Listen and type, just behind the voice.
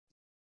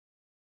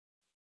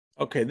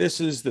Okay, this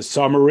is the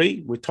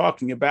summary. We're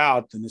talking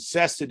about the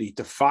necessity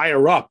to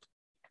fire up,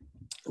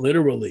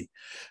 literally,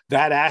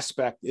 that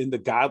aspect in the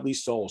godly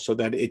soul so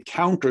that it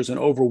counters and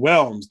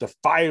overwhelms the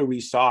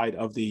fiery side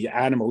of the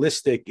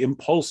animalistic,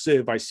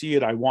 impulsive, I see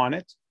it, I want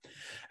it.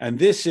 And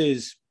this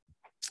is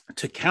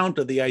to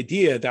counter the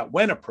idea that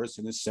when a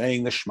person is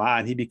saying the Shema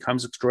and he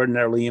becomes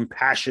extraordinarily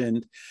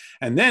impassioned,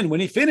 and then when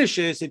he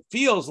finishes, it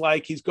feels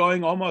like he's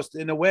going almost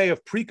in a way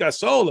of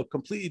prikasol, of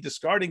completely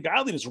discarding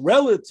godliness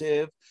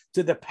relative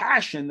to the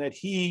passion that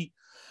he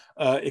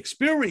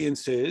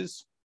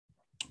experiences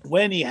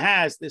when he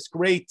has this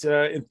great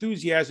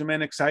enthusiasm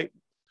and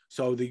excitement.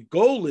 So the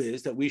goal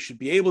is that we should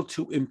be able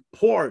to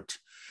import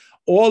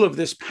all of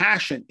this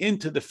passion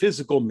into the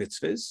physical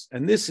mitzvahs,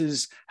 and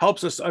this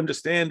helps us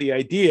understand the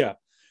idea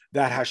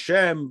that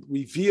Hashem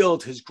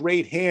revealed his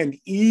great hand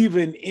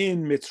even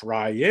in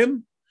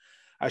Mitzrayim.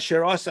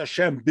 Asher Asa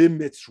Hashem bim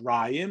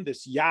Mitzrayim,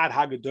 this Yad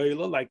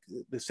Hagadolah, like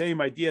the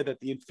same idea that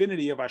the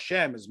infinity of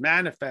Hashem is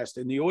manifest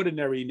in the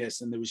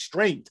ordinariness and the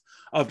restraint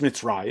of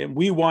Mitzrayim.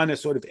 We want to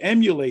sort of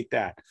emulate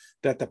that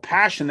the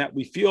passion that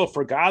we feel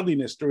for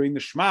godliness during the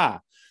Shema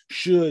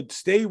should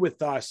stay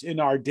with us in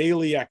our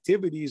daily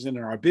activities and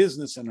in our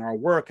business and our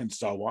work and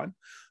so on,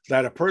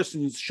 that a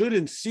person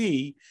shouldn't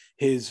see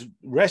his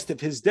rest of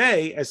his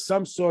day as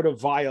some sort of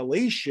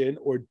violation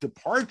or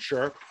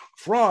departure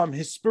from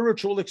his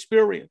spiritual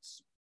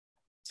experience.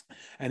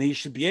 And he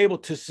should be able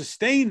to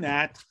sustain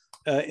that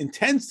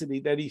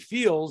intensity that he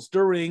feels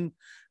during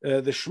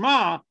the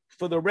Shema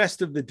for the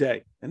rest of the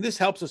day. And this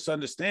helps us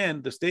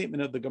understand the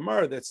statement of the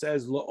Gemara that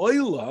says,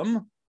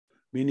 La'olam,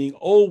 meaning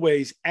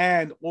always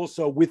and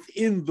also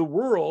within the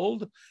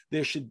world,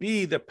 there should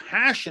be the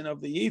passion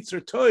of the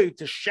Yetzer Tov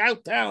to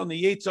shout down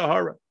the Yetzer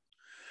Hara.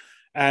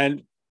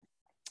 And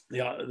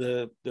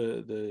the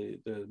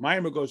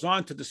Maimer goes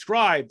on to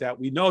describe that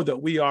we know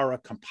that we are a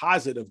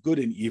composite of good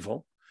and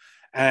evil,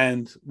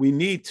 and we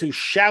need to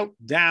shout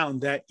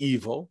down that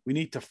evil. We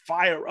need to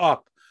fire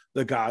up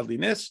the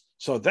godliness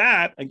so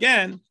that,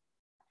 again,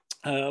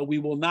 we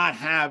will not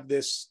have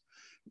this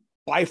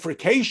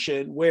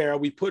bifurcation where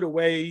we put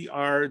away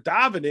our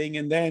davening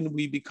and then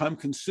we become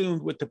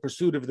consumed with the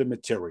pursuit of the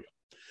material.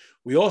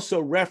 We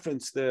also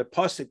reference the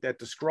pasuk that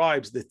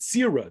describes the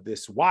tzira,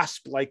 this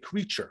wasp-like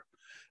creature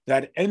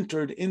that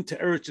entered into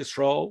Eretz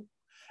Yisrael,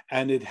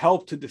 and it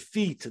helped to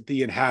defeat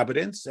the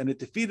inhabitants, and it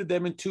defeated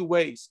them in two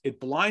ways. It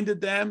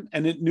blinded them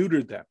and it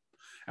neutered them.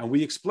 And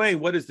we explain,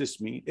 what does this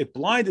mean? It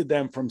blinded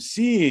them from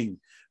seeing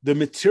the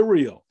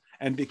material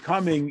and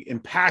becoming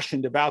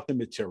impassioned about the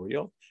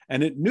material,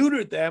 and it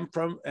neutered them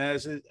from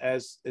as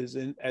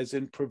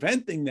in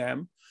preventing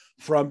them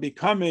from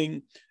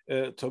becoming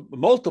to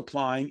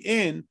multiplying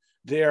in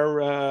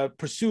their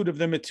pursuit of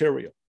the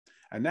material.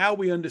 And now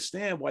we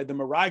understand why the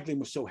Meraglim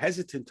were so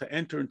hesitant to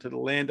enter into the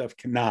land of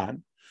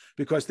Canaan,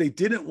 because they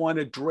didn't want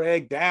to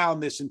drag down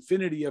this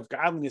infinity of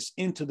godliness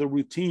into the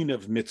routine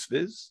of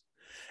mitzvahs,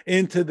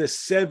 into the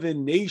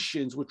seven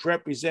nations, which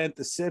represent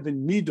the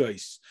seven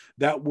midos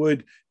that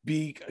would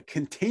be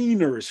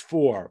containers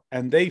for,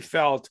 and they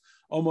felt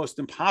almost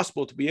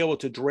impossible to be able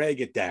to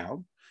drag it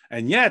down.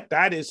 And yet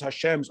that is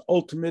Hashem's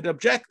ultimate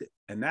objective.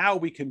 And now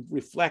we can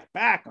reflect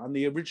back on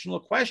the original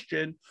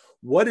question,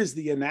 what is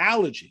the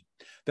analogy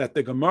that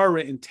the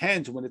Gemara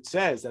intends when it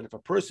says that if a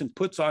person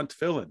puts on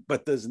tefillin,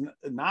 but does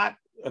not,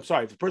 if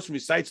a person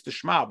recites the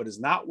Shema, but is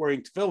not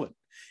wearing tefillin,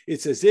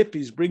 it's as if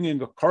he's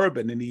bringing a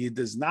korban and he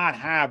does not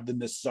have the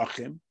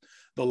nesachim,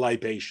 the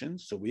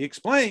libations. So we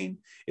explain,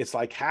 it's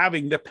like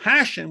having the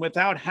passion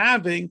without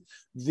having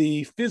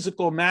the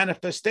physical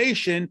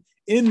manifestation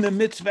in the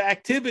mitzvah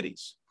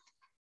activities.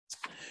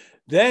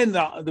 Then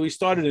we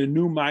started a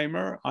new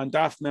mimer on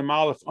Daf Mem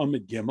Aleph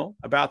Amud Gimel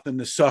about the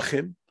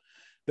nesachim,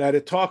 that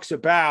it talks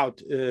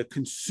about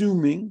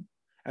consuming,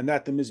 and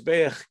that the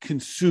Mizbeach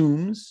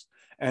consumes.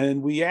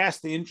 And we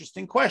ask the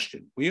interesting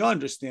question. We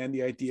understand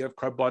the idea of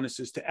karbonis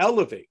is to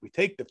elevate. We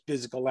take the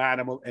physical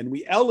animal and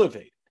we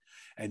elevate it.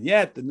 And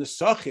yet the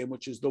nesachim,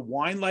 which is the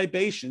wine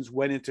libations,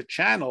 went into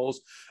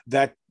channels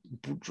that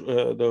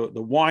the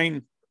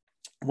wine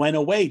went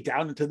away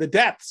down into the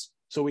depths.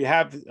 So we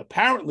have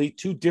apparently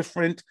two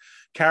different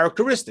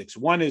characteristics.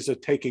 One is a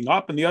taking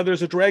up and the other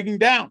is a dragging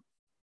down.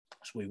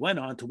 So we went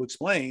on to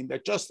explain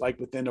that just like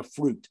within a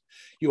fruit,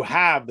 you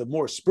have the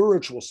more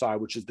spiritual side,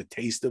 which is the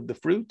taste of the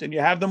fruit, and you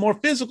have the more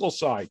physical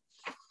side,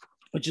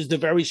 which is the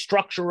very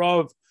structure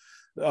of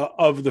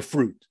the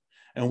fruit.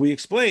 And we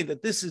explained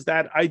that this is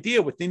that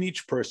idea within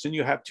each person.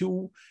 You have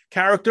two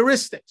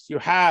characteristics. You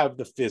have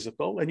the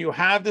physical and you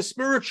have the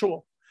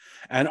spiritual.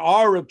 And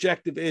our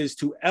objective is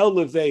to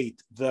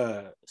elevate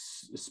the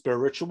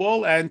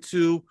spiritual and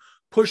to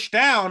push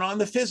down on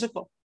the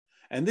physical.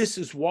 And this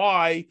is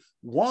why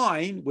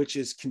wine, which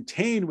is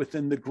contained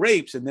within the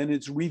grapes and then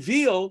it's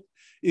revealed,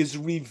 is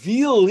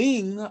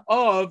revealing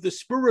of the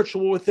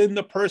spiritual within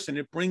the person.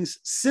 It brings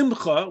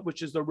simcha,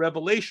 which is the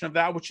revelation of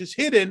that which is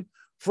hidden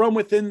from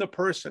within the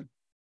person.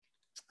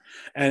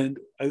 And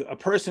a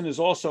person is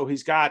also,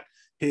 he's got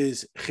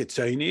his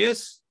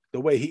chitzonius the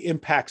way he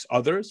impacts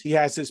others. He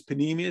has his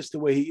panemius, the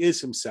way he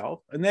is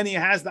himself. And then he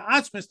has the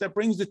atzmus that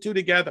brings the two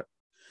together.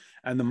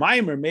 And the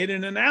Maimer made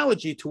an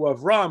analogy to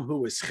Avram,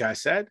 who is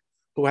chesed,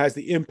 who has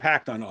the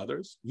impact on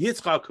others,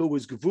 Yitzchak, who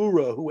is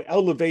gevura, who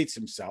elevates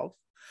himself,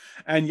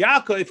 and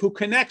Yaakov, who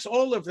connects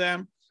all of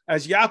them,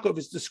 as Yaakov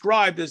is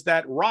described as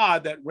that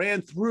rod that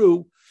ran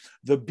through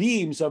the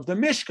beams of the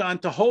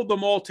Mishkan to hold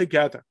them all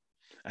together.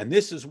 And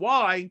this is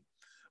why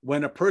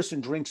when a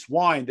person drinks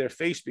wine, their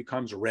face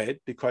becomes red,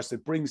 because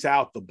it brings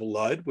out the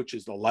blood, which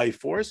is the life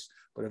force.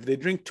 But if they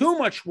drink too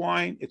much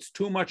wine, it's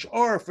too much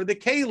or for the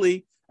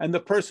keli, and the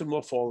person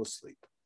will fall asleep.